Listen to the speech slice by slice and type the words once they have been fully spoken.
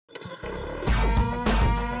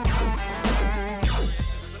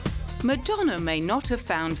Madonna may not have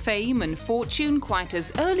found fame and fortune quite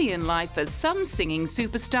as early in life as some singing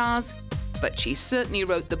superstars, but she certainly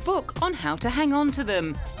wrote the book on how to hang on to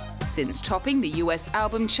them. Since topping the US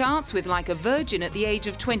album charts with Like a Virgin at the age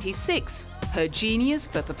of 26, her genius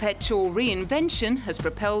for perpetual reinvention has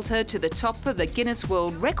propelled her to the top of the Guinness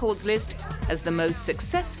World Records list as the most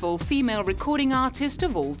successful female recording artist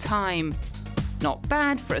of all time. Not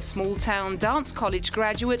bad for a small-town dance college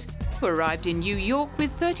graduate who arrived in New York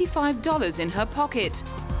with $35 in her pocket.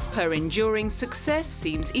 Her enduring success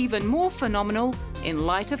seems even more phenomenal in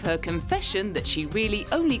light of her confession that she really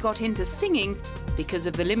only got into singing because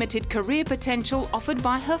of the limited career potential offered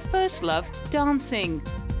by her first love, dancing.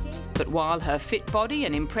 But while her fit body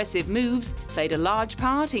and impressive moves played a large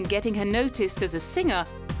part in getting her noticed as a singer,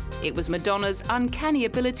 it was Madonna's uncanny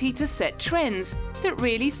ability to set trends that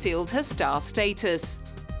really sealed her star status.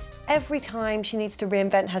 Every time she needs to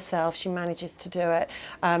reinvent herself, she manages to do it,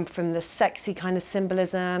 from the sexy kind of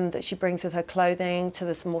symbolism that she brings with her clothing to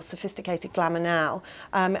this more sophisticated glamour now.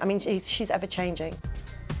 I mean, she's ever-changing.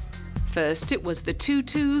 First, it was the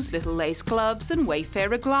tutus, little lace gloves and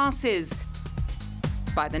Wayfarer glasses.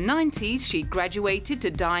 By the 90s, she'd graduated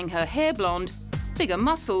to dyeing her hair blonde, bigger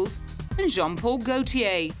muscles, and Jean-Paul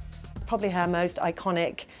Gaultier. Probably her most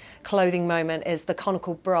iconic clothing moment is the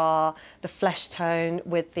conical bra, the flesh tone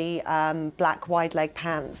with the black wide-leg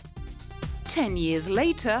pants. 10 years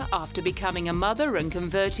later, after becoming a mother and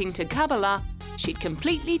converting to Kabbalah, she'd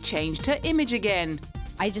completely changed her image again.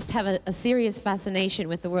 I just have a serious fascination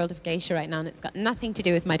with the world of geisha right now, and it's got nothing to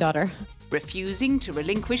do with my daughter. Refusing to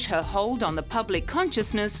relinquish her hold on the public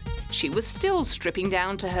consciousness, she was still stripping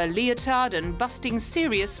down to her leotard and busting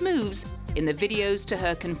serious moves in the videos to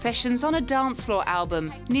her Confessions on a Dance Floor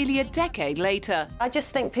album, nearly a decade later. I just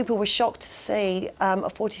think people were shocked to see a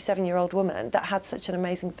 47-year-old woman that had such an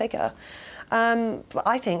amazing figure. But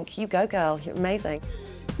I think, you go girl, you're amazing.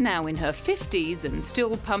 Now in her 50s and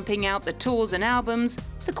still pumping out the tours and albums,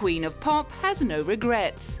 the Queen of Pop has no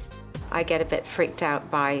regrets. I get a bit freaked out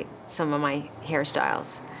by some of my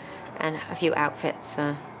hairstyles and a few outfits,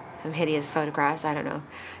 some hideous photographs, I don't know,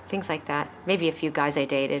 things like that. Maybe a few guys I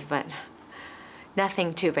dated, but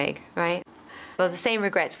nothing too big, right? Well, the same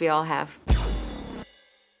regrets we all have.